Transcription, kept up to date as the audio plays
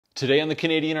Today on the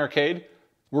Canadian Arcade,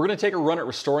 we're going to take a run at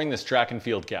restoring this track and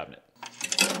field cabinet.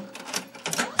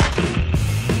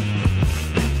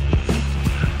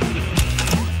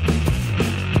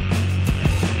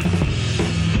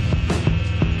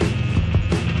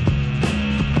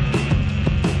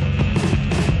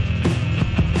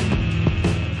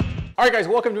 All right, guys,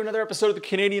 welcome to another episode of the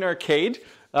Canadian Arcade.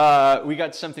 We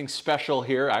got something special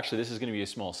here. Actually, this is going to be a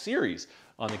small series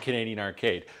on the Canadian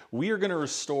Arcade. We are going to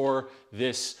restore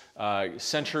this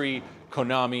Century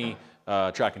Konami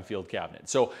track and field cabinet.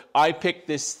 So I picked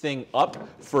this thing up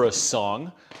for a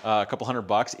song, a couple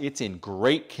 $100. It's in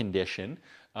great condition.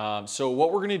 So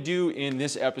what we're going to do in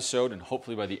this episode, and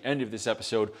hopefully by the end of this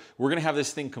episode, we're going to have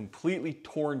this thing completely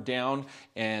torn down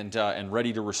and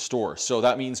ready to restore. So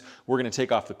that means we're going to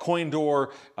take off the coin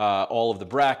door, all of the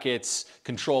brackets,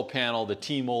 control panel, the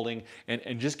T-molding,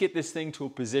 and just get this thing to a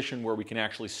position where we can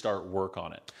actually start work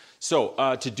on it.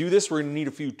 So to do this, we're going to need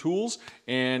a few tools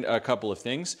and a couple of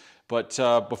things. But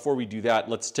before we do that,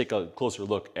 let's take a closer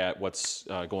look at what's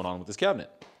going on with this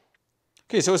cabinet.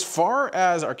 Okay, so as far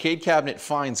as arcade cabinet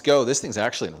finds go, this thing's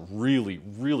actually in really,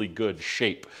 really good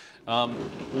shape.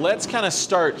 Let's kind of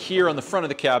start here on the front of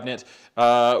the cabinet.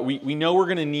 We know we're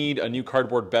going to need a new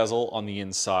cardboard bezel on the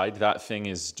inside. That thing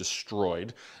is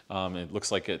destroyed. It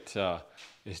looks like it's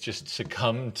just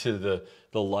succumbed to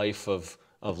the life of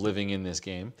living in this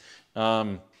game.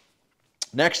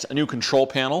 Next, a new control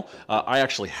panel. I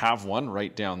actually have one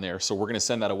right down there, so we're going to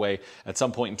send that away at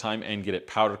some point in time and get it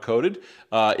powder coated.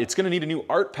 It's going to need a new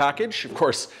art package. Of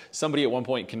course, somebody at one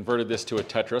point converted this to a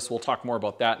Tetris. We'll talk more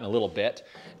about that in a little bit.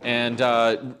 And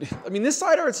I mean, this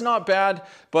side art's not bad,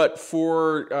 but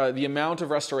for the amount of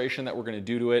restoration that we're going to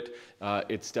do to it,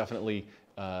 it's definitely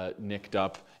nicked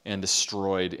up and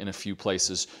destroyed in a few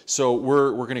places. So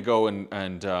we're going to go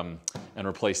and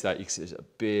replace that. You can see there's a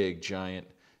big, giant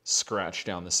scratch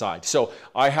down the side. So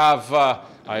I have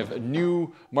a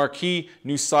new marquee,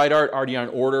 new side art already on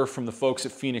order from the folks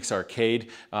at Phoenix Arcade.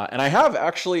 And I have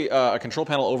actually a control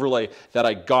panel overlay that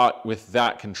I got with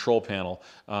that control panel.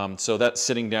 So that's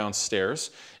sitting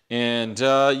downstairs. And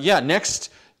yeah,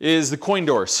 next is the coin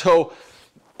door. So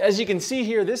as you can see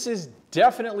here, this is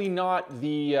definitely not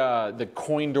the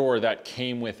coin door that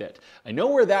came with it. I know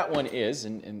where that one is,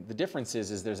 and the difference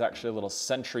is there's actually a little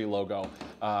Century logo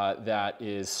that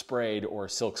is sprayed or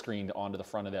silk screened onto the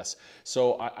front of this.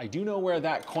 So I do know where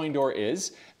that coin door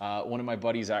is. One of my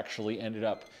buddies actually ended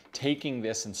up taking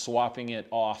this and swapping it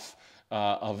off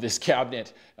of this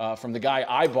cabinet from the guy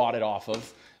I bought it off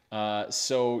of.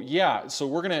 So yeah, so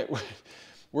we're gonna...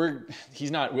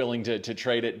 he's not willing to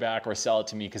trade it back or sell it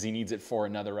to me because he needs it for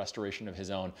another restoration of his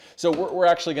own. So we're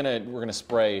actually gonna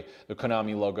spray the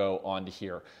Konami logo onto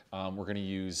here. We're gonna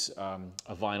use a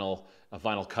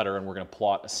vinyl cutter, and we're gonna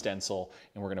plot a stencil,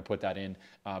 and we're gonna put that in.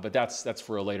 But that's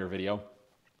for a later video.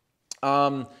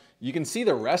 You can see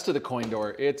the rest of the coin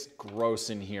door. It's gross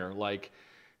in here. Like,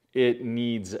 it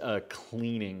needs a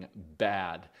cleaning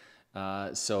bad.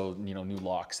 So, you know, new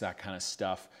locks, that kind of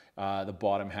stuff. The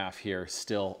bottom half here,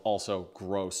 still also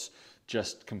gross,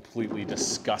 just completely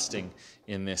disgusting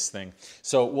in this thing.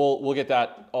 So we'll get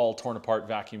that all torn apart,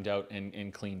 vacuumed out,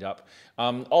 and cleaned up.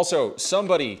 Also,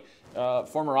 somebody,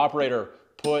 former operator,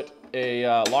 put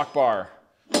a lock bar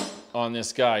on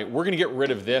this guy. We're gonna get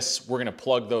rid of this. We're gonna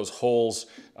plug those holes.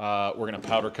 We're gonna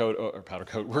powder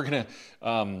coat. We're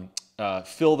gonna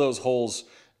fill those holes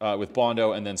with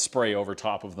Bondo and then spray over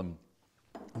top of them.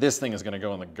 This thing is going to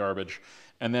go in the garbage.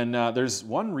 And then there's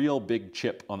one real big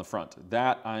chip on the front.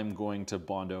 That I'm going to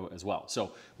Bondo as well.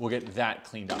 So we'll get that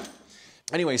cleaned up.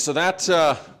 Anyway, so that's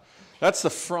the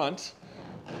front.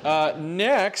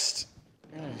 Next,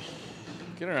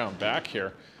 get around back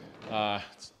here.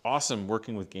 It's awesome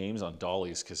working with games on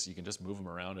dollies because you can just move them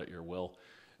around at your will.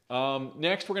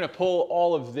 Next, we're going to pull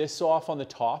all of this off on the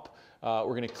top. We're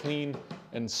going to clean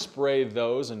and spray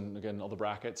those, and again, all the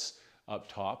brackets up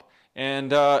top.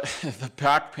 And the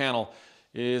back panel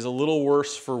is a little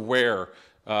worse for wear.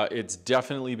 It's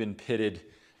definitely been pitted.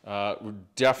 We're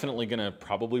definitely going to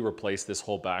probably replace this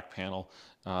whole back panel.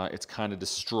 It's kind of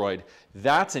destroyed.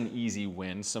 That's an easy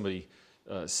win. Somebody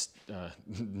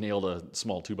nailed a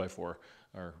small 2x4, or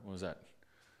what was that?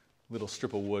 Little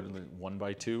strip of wood,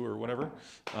 1x2 or whatever,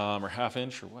 or ½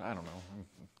 inch, or what, I don't know.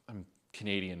 I'm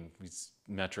Canadian, it's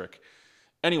metric.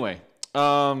 Anyway,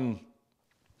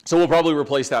 so we'll probably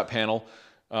replace that panel,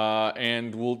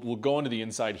 and we'll go into the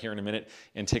inside here in a minute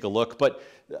and take a look. But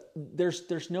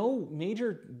there's no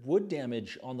major wood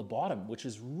damage on the bottom, which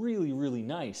is really, really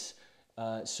nice.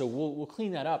 So we'll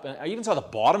clean that up. And I even saw the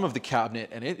bottom of the cabinet,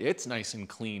 and it's nice and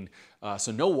clean.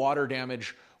 So no water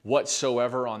damage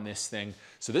whatsoever on this thing.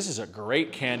 So this is a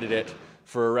great candidate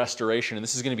for a restoration, and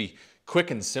this is going to be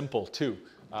quick and simple too,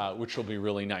 which will be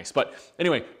really nice. But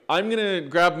anyway, I'm going to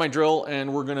grab my drill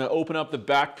and we're going to open up the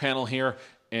back panel here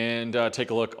and take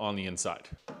a look on the inside.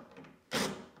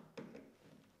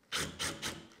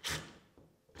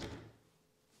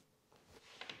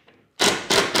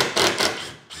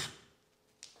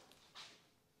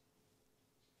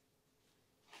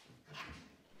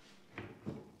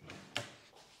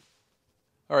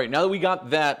 All right, now that we got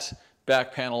that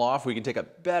back panel off, we can take a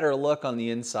better look on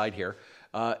the inside here.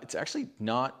 It's actually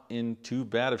not in too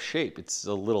bad of shape. It's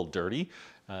a little dirty.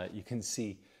 You can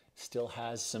see still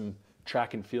has some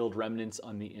track and field remnants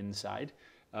on the inside.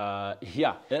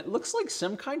 Yeah, it looks like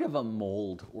some kind of a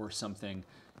mold or something.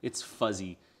 It's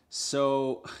fuzzy.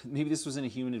 So maybe this was in a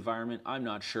human environment, I'm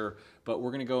not sure, but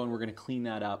we're gonna go and we're gonna clean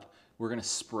that up. We're gonna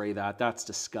spray that, that's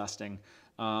disgusting.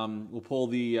 We'll pull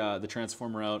the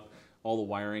transformer out, all the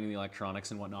wiring and the electronics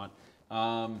and whatnot.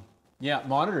 Yeah,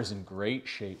 monitor's in great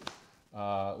shape.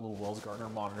 Little Wells Gardner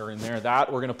monitor in there.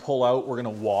 That we're gonna pull out, we're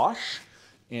gonna wash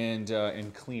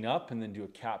and clean up and then do a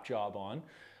cap job on.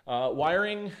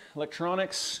 Wiring,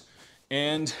 electronics,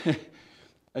 and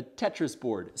a Tetris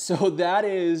board. So that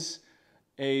is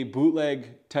a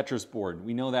bootleg Tetris board.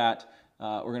 We know that.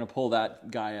 We're gonna pull that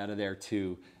guy out of there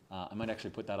too. I might actually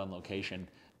put that on location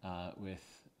with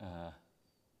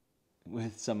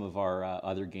some of our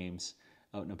other games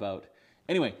out and about.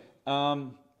 Anyway,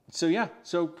 so yeah,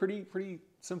 so pretty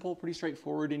simple, pretty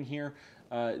straightforward in here.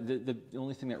 The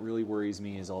only thing that really worries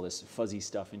me is all this fuzzy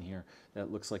stuff in here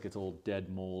that looks like it's old dead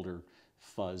mold or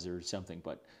fuzz or something,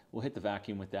 but we'll hit the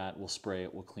vacuum with that, we'll spray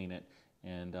it, we'll clean it,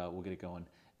 and we'll get it going.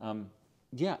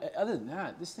 Yeah, other than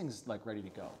that, this thing's like ready to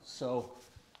go. So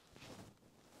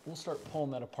we'll start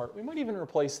pulling that apart. We might even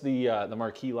replace the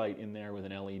marquee light in there with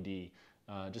an LED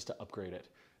just to upgrade it.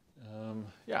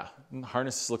 Yeah, the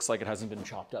harness looks like it hasn't been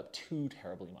chopped up too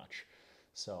terribly much.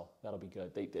 So that'll be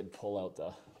good. They did pull out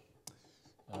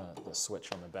the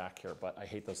switch on the back here, but I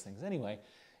hate those things anyway.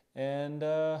 And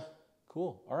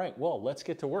cool. All right, well, let's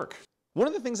get to work. One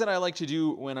of the things that I like to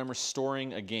do when I'm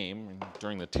restoring a game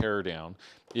during the teardown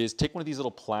is take one of these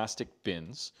little plastic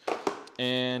bins,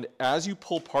 and as you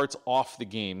pull parts off the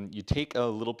game, you take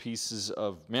little pieces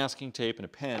of masking tape and a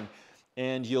pen,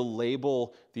 and you'll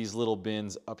label these little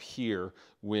bins up here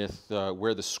with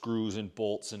where the screws and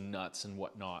bolts and nuts and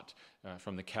whatnot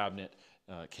from the cabinet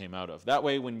came out of. That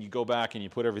way, when you go back and you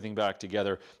put everything back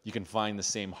together, you can find the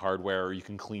same hardware, or you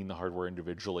can clean the hardware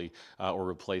individually or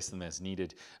replace them as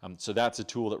needed. So that's a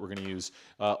tool that we're going to use.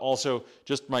 Also,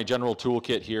 just my general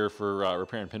toolkit here for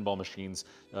repairing pinball machines,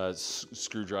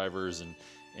 screwdrivers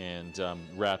and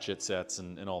ratchet sets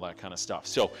and all that kind of stuff.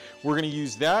 So we're going to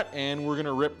use that, and we're going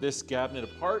to rip this cabinet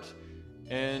apart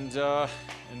and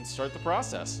start the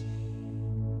process.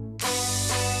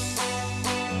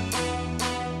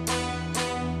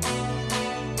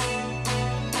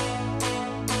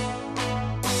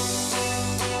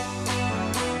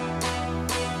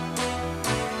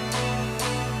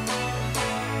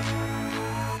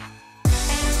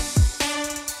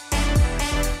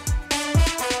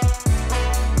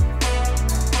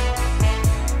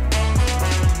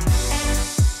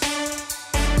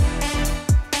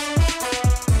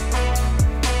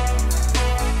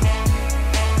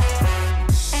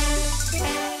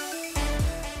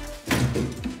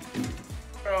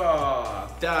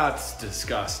 That's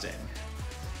disgusting.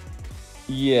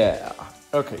 Yeah.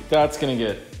 Okay, that's gonna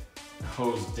get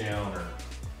hosed down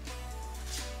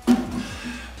or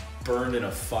burned in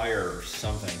a fire or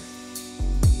something.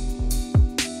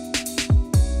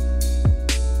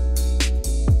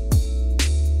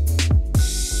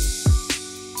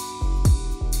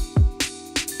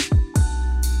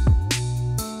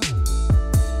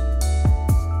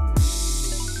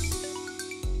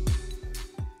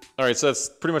 All right, so that's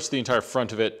pretty much the entire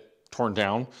front of it torn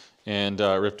down and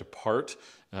ripped apart.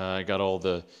 I got all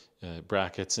the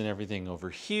brackets and everything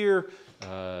over here,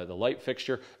 the light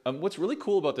fixture. What's really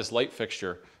cool about this light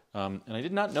fixture, and I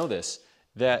did not know this,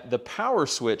 that the power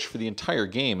switch for the entire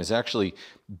game is actually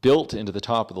built into the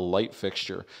top of the light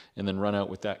fixture and then run out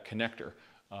with that connector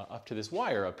up to this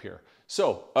wire up here.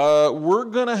 So we're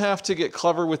gonna have to get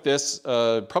clever with this,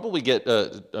 probably get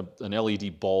an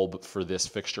LED bulb for this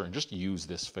fixture and just use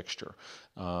this fixture.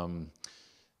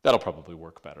 That'll probably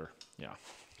work better, yeah.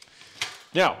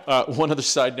 Now, one other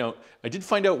side note, I did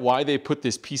find out why they put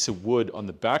this piece of wood on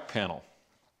the back panel.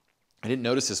 I didn't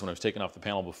notice this when I was taking off the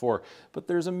panel before, but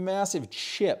there's a massive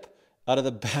chip out of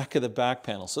the back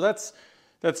panel. So that's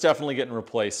definitely getting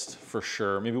replaced for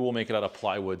sure. Maybe we'll make it out of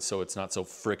plywood so it's not so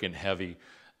frickin' heavy.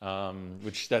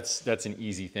 which that's an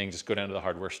easy thing. Just go down to the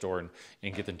hardware store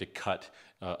and get them to cut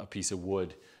a piece of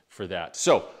wood for that.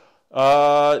 So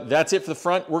that's it for the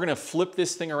front. We're gonna flip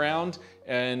this thing around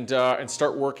and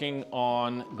start working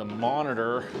on the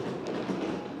monitor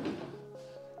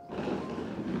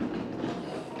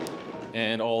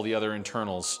and all the other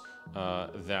internals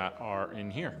that are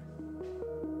in here.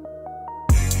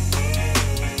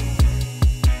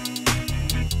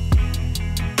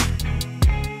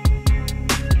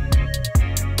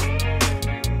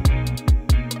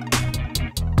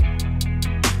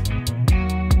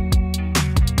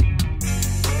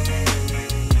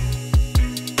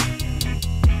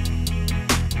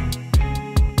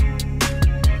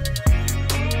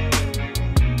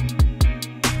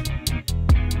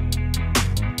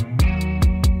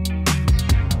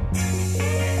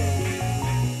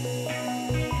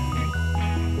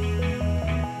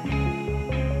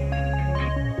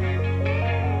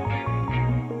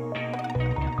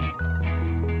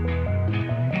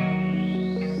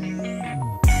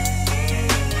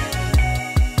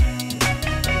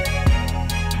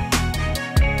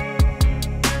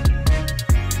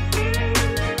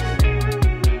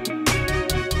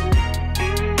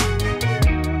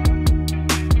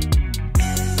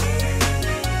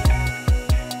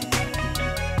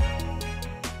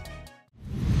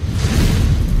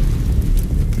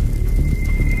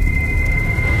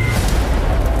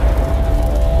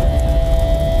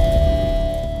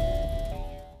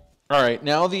 All right,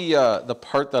 now the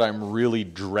part that I'm really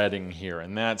dreading here,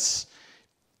 and that's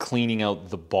cleaning out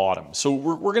the bottom. So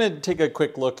we're gonna take a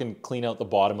quick look and clean out the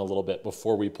bottom a little bit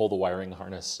before we pull the wiring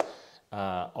harness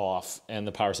off and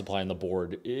the power supply and the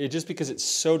board. Just because it's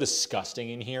so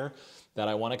disgusting in here that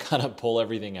I wanna kind of pull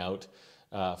everything out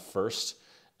first.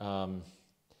 You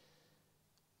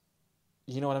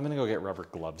know what, I'm gonna go get rubber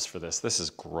gloves for this. This is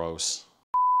gross.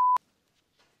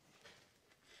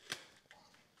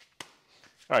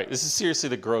 All right, this is seriously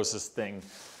the grossest thing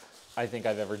I think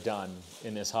I've ever done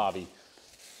in this hobby.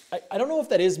 I don't know if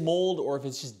that is mold or if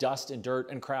it's just dust and dirt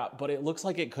and crap, but it looks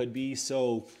like it could be.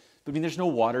 So, I mean, there's no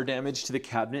water damage to the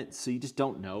cabinet, so you just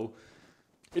don't know.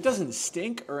 It doesn't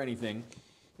stink or anything.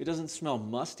 It doesn't smell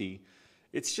musty.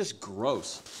 It's just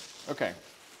gross. Okay,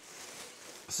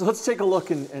 so let's take a look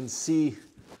and see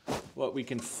what we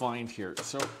can find here.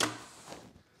 So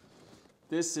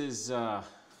this is,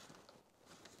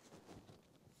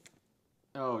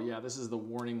 oh yeah, this is the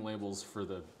warning labels for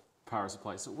the power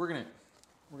supply. So we're gonna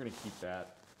keep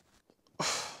that.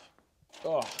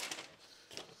 Oh.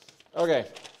 Okay.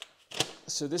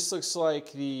 So this looks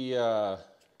like the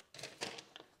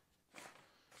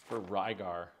for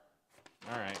Rygar.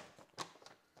 All right.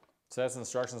 So that's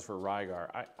instructions for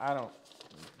Rygar. I don't.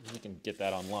 You can get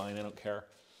that online. I don't care.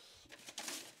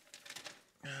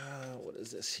 What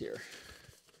is this here?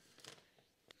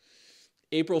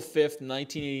 April 5th,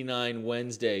 1989,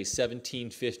 Wednesday,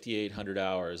 17:58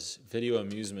 hours. Video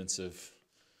amusements of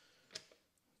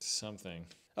something.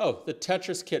 Oh, the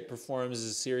Tetris kit performs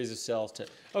a series of cells.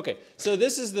 Okay, so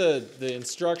this is the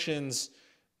instructions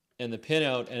and the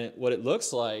pinout, and what it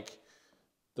looks like,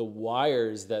 the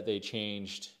wires that they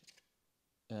changed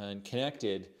and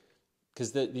connected,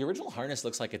 because the original harness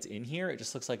looks like it's in here. It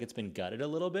just looks like it's been gutted a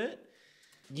little bit.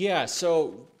 Yeah,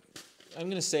 so I'm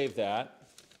going to save that.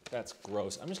 That's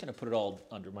gross. I'm just going to put it all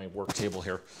under my work table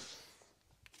here.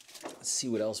 Let's see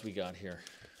what else we got here.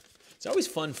 It's always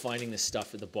fun finding this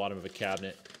stuff at the bottom of a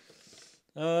cabinet.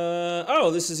 Oh,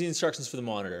 this is the instructions for the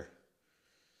monitor.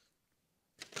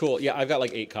 Cool. Yeah, I've got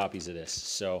like 8 copies of this,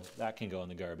 so that can go in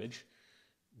the garbage.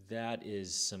 That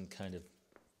is some kind of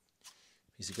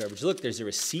piece of garbage. Look, there's a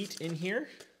receipt in here.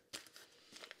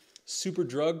 Super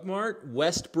Drug Mart,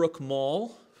 Westbrook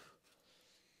Mall.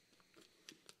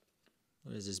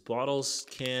 What is this? Bottles,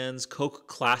 cans, Coke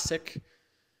Classic.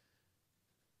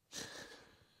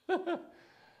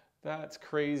 That's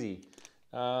crazy.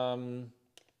 June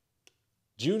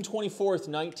 24th,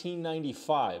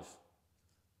 1995.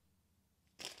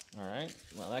 All right,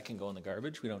 well, that can go in the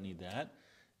garbage. We don't need that.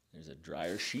 There's a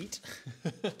dryer sheet.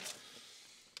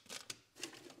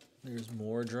 There's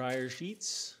more dryer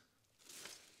sheets.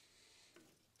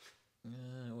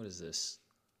 What is this?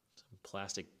 Some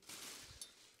plastic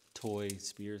toy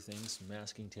spear things,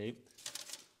 masking tape.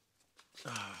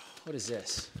 What is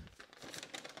this?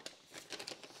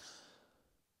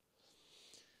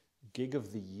 Gig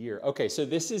of the year. Okay, so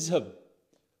this is a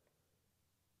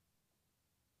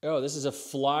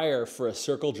flyer for a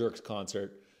Circle Jerks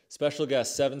concert. Special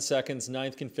guest, 7 seconds,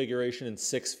 9th configuration, and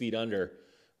 6 feet under.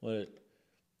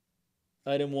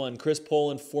 Item 1, Chris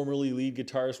Poland, formerly lead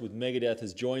guitarist with Megadeth,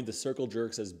 has joined the Circle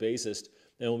Jerks as bassist.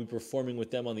 and we'll be performing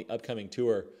with them on the upcoming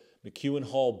tour. McEwen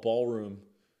Hall Ballroom.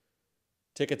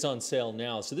 Tickets on sale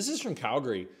now. So this is from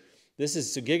Calgary. This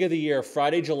is the gig of the year,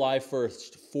 Friday, July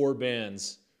 1st, 4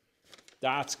 bands.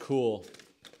 That's cool.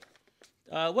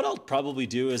 What I'll probably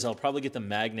do is I'll probably get the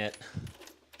magnet,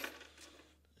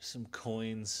 some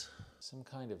coins, some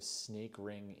kind of snake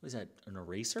ring. What is that, an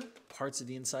eraser? Parts of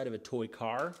the inside of a toy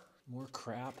car. More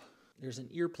crap. There's an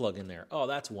earplug in there. Oh,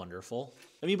 that's wonderful.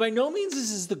 I mean, by no means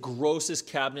this is the grossest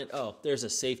cabinet. Oh, there's a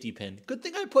safety pin. Good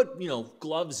thing I put,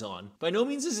 gloves on. By no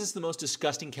means is this the most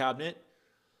disgusting cabinet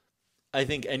I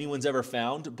think anyone's ever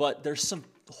found, but there's some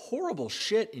horrible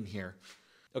shit in here.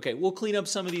 Okay, we'll clean up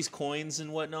some of these coins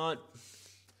and whatnot.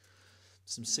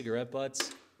 Some cigarette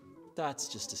butts. That's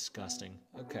just disgusting.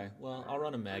 Okay, well, I'll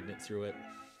run a magnet through it.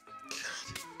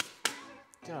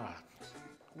 God.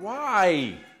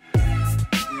 Why?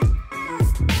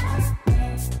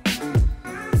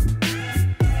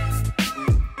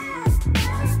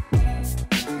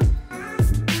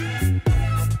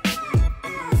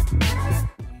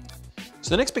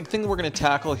 So the next big thing that we're going to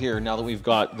tackle here, now that we've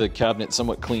got the cabinet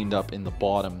somewhat cleaned up in the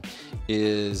bottom,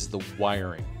 is the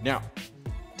wiring. Now,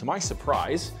 to my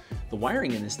surprise, the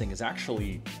wiring in this thing is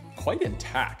actually quite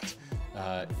intact.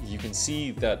 You can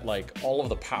see that like all of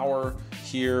the power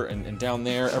here and down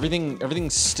there,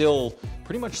 everything's still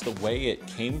pretty much the way it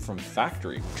came from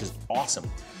factory, which is awesome.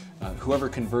 Whoever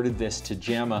converted this to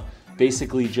JAMA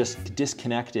basically just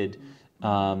disconnected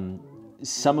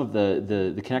some of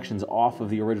the connections off of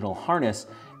the original harness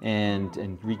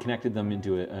and reconnected them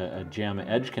into a JAMA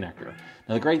edge connector.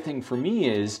 Now the great thing for me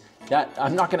is that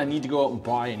I'm not going to need to go out and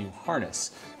buy a new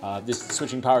harness. This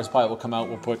switching power supply will come out,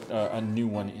 we'll put a new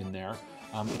one in there.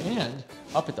 And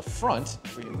up at the front,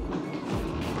 if we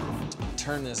can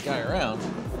turn this guy around,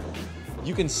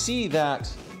 you can see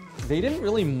that they didn't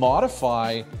really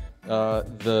modify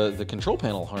the control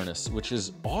panel harness, which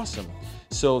is awesome.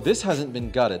 So this hasn't been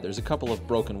gutted. There's a couple of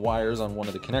broken wires on one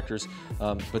of the connectors,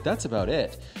 but that's about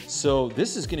it. So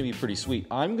this is gonna be pretty sweet.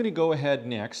 I'm gonna go ahead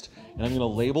next and I'm gonna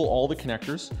label all the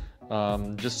connectors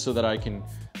just so that I can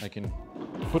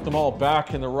put them all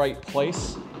back in the right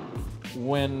place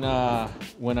when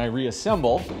I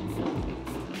reassemble.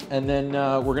 And then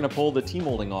we're gonna pull the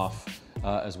T-molding off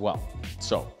as well.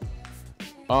 So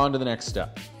on to the next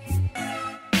step.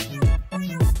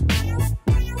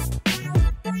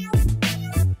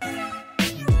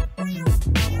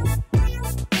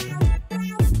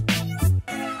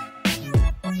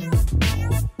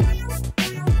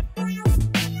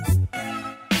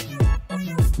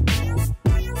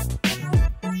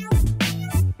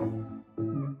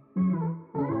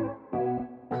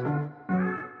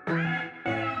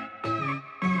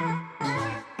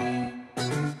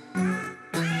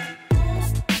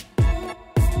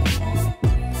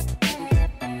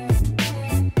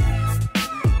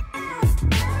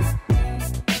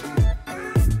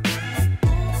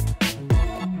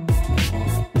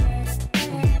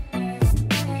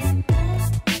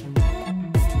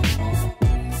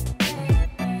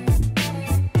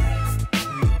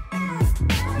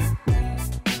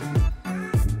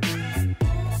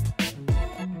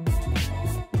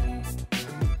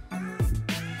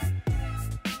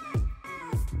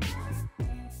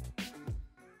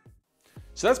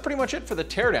 So that's pretty much it for the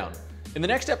teardown. In the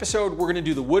next episode, we're gonna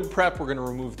do the wood prep, we're gonna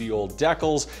remove the old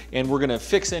decals, and we're gonna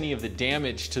fix any of the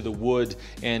damage to the wood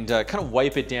and kind of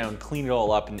wipe it down, clean it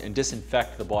all up, and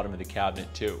disinfect the bottom of the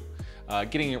cabinet too,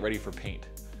 getting it ready for paint.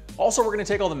 Also, we're gonna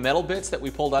take all the metal bits that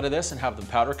we pulled out of this and have them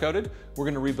powder coated. We're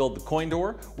gonna rebuild the coin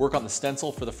door, work on the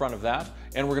stencil for the front of that,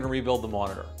 and we're gonna rebuild the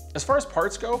monitor. As far as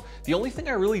parts go, the only thing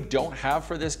I really don't have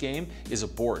for this game is a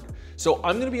board. So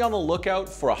I'm gonna be on the lookout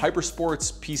for a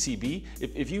Hypersports PCB.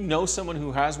 If you know someone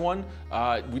who has one,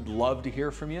 we'd love to hear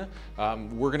from you.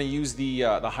 We're gonna use the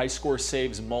High Score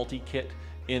Saves multi-kit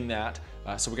in that.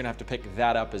 So we're gonna have to pick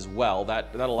that up as well.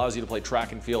 That allows you to play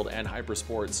track and field and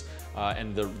Hypersports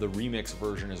and the remix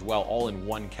version as well, all in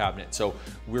one cabinet. So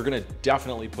we're gonna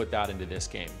definitely put that into this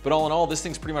game. But all in all, this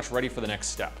thing's pretty much ready for the next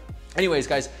step. Anyways,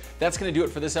 guys, that's gonna do it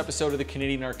for this episode of the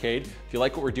Canadian Arcade. If you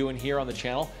like what we're doing here on the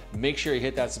channel, make sure you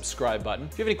hit that subscribe button.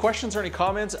 If you have any questions or any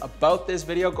comments about this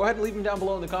video, go ahead and leave them down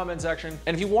below in the comment section.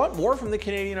 And if you want more from the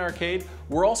Canadian Arcade,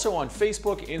 we're also on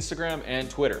Facebook, Instagram, and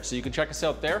Twitter. So you can check us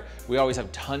out there. We always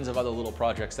have tons of other little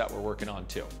projects that we're working on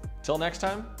too. Till next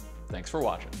time, thanks for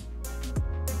watching.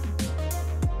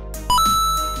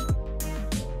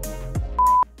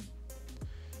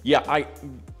 Yeah,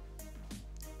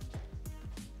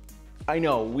 I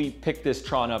know, we picked this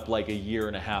Tron up like a year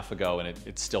and a half ago and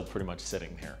it's still pretty much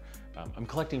sitting here. I'm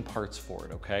collecting parts for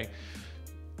it, okay?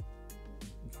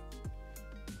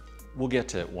 We'll get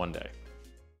to it one day.